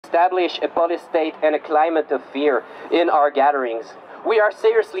establish a police state and a climate of fear in our gatherings. We are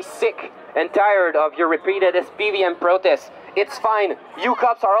seriously sick and tired of your repeated SPVM protests. It's fine, you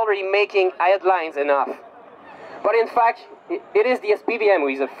cops are already making headlines enough. But in fact, it is the SPVM who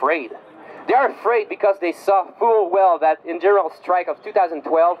is afraid. They are afraid because they saw full well that in general strike of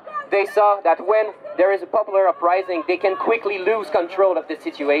 2012, they saw that when there is a popular uprising, they can quickly lose control of the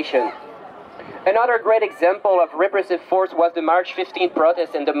situation. Another great example of repressive force was the March 15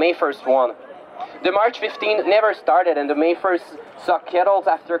 protest and the May 1st one. The March 15 never started and the May 1st saw kettles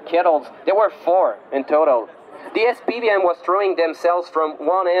after kettles. There were 4 in total. The SPVM was throwing themselves from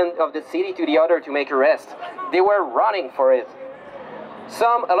one end of the city to the other to make arrests. They were running for it.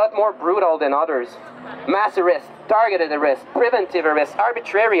 Some a lot more brutal than others. Mass arrests, targeted arrests, preventive arrests,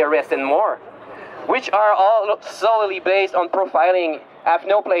 arbitrary arrests and more, which are all solely based on profiling, have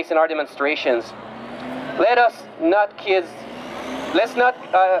no place in our demonstrations. Let us not kid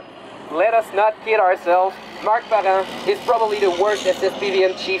ourselves. Marc Parent is probably the worst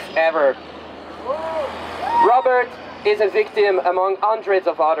SPVM chief ever. Robert is a victim among hundreds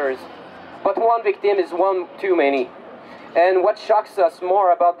of others, but one victim is one too many. And what shocks us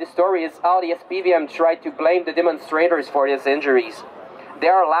more about this story is how the SPVM tried to blame the demonstrators for his injuries. They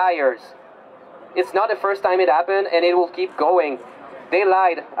are liars. It's not the first time it happened, and it will keep going. They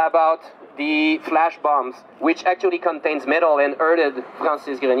lied about the flash bombs, which actually contains metal and hurted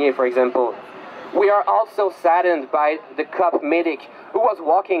Francis Grenier, for example. We are also saddened by the cop medic who was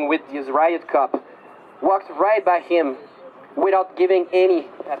walking with his riot cop, walked right by him without giving any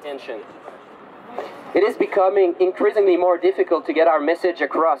attention. It is becoming increasingly more difficult to get our message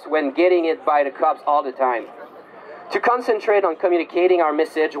across when getting it by the cops all the time. To concentrate on communicating our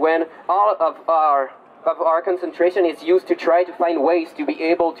message when all of our concentration is used to try to find ways to be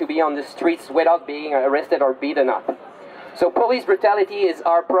able to be on the streets without being arrested or beaten up. So police brutality is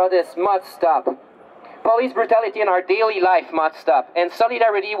our protest must stop. Police brutality in our daily life must stop. And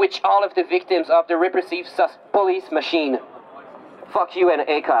solidarity with all of the victims of the repressive police machine. Fuck you and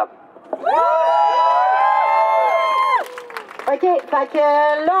ACOP. OK, fait que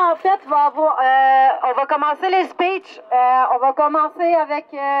là, en fait, on va commencer les speeches. On va commencer avec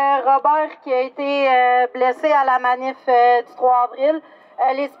Robert qui a été blessé à la manif du 3 avril.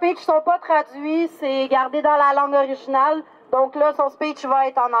 Les speeches ne sont pas traduits, c'est gardé dans la langue originale. Donc là, son speech va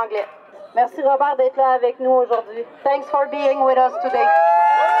être en anglais. Merci Robert d'être là avec nous aujourd'hui. Thanks for being with us today.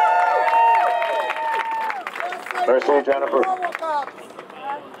 Merci Jennifer.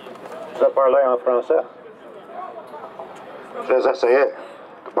 Je vais parler en français. Je vais essayer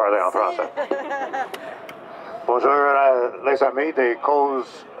de parler en français. Bonjour les amis des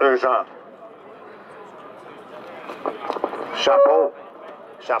causes urgentes.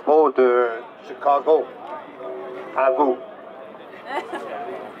 Chapeau de Chicago à vous.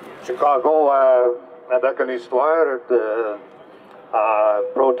 Chicago avec une histoire de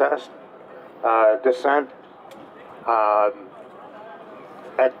proteste, descente,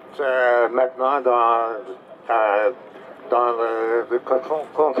 est maintenant dans le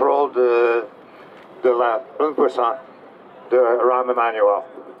contrôle de la 1% de Rahm Emanuel.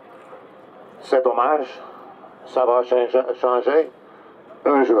 C'est dommage, ça va changer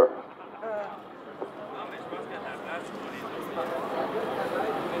un jour.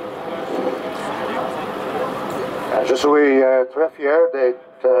 Je suis très fier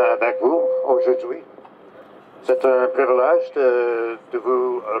d'être avec vous aujourd'hui. C'est un privilège de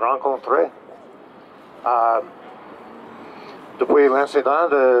vous rencontrer. Depuis l'incident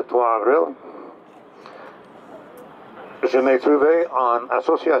du 3 avril, je m'ai trouvé en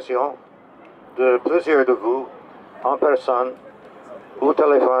association de plusieurs de vous en personne, au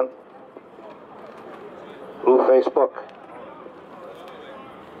téléphone, ou Facebook.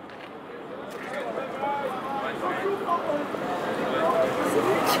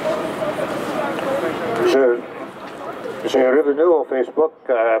 J'ai revenu au Facebook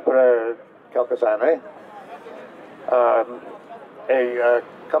après quelques années.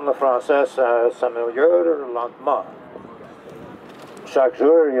 Comme le français s'améliore lentement, chaque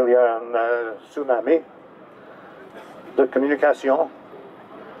jour il y a un tsunami de communication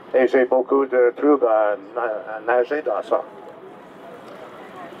et j'ai beaucoup de troubles à nager dans ça.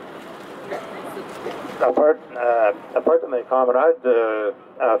 À part de mes camarades de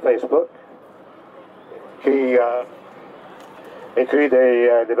Facebook qui écrit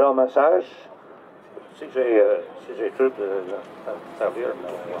des bels messages, si j'ai trouvé de servir,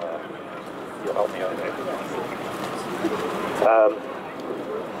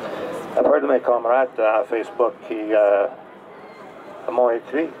 à part de mes camarades à Facebook qui m'ont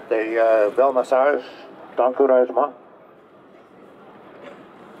écrit des bels messages d'encouragement,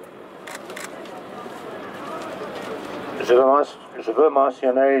 Je veux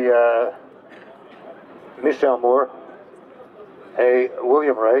mentionner Michel Moore et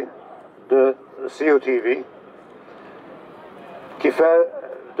William Ray de COTV qui fait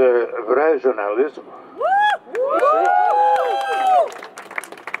de vrai journalisme.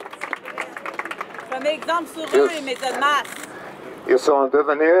 Je mets exemple sur eux et mes de masse. Ils sont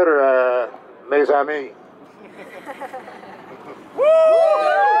devenus mes amis.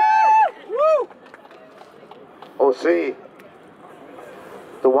 Aussi,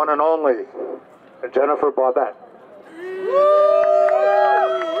 the one and only Jennifer Baudet,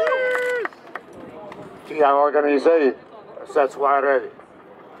 qui a organisé cette soirée.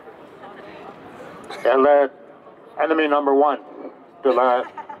 Elle est enemy number one de la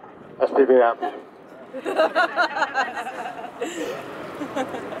SPVM.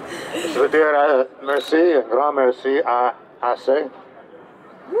 Je veux dire merci, un grand merci à AC,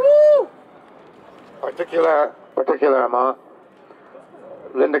 particulièrement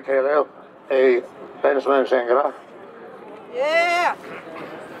Linda Caleb et Benjamin Gingras. Yeah!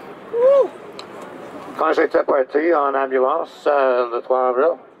 Quand j'étais parti en ambulance le 3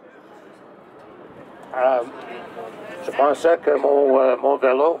 avril, je pensais que mon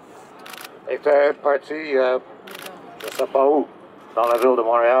vélo était parti, je ne sais pas où, dans la ville de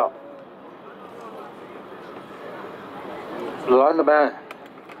Montréal. Le lendemain,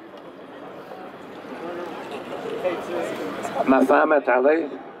 ma femme est allée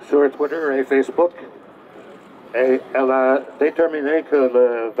sur Twitter et Facebook et elle a déterminé que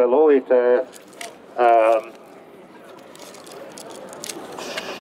le vélo était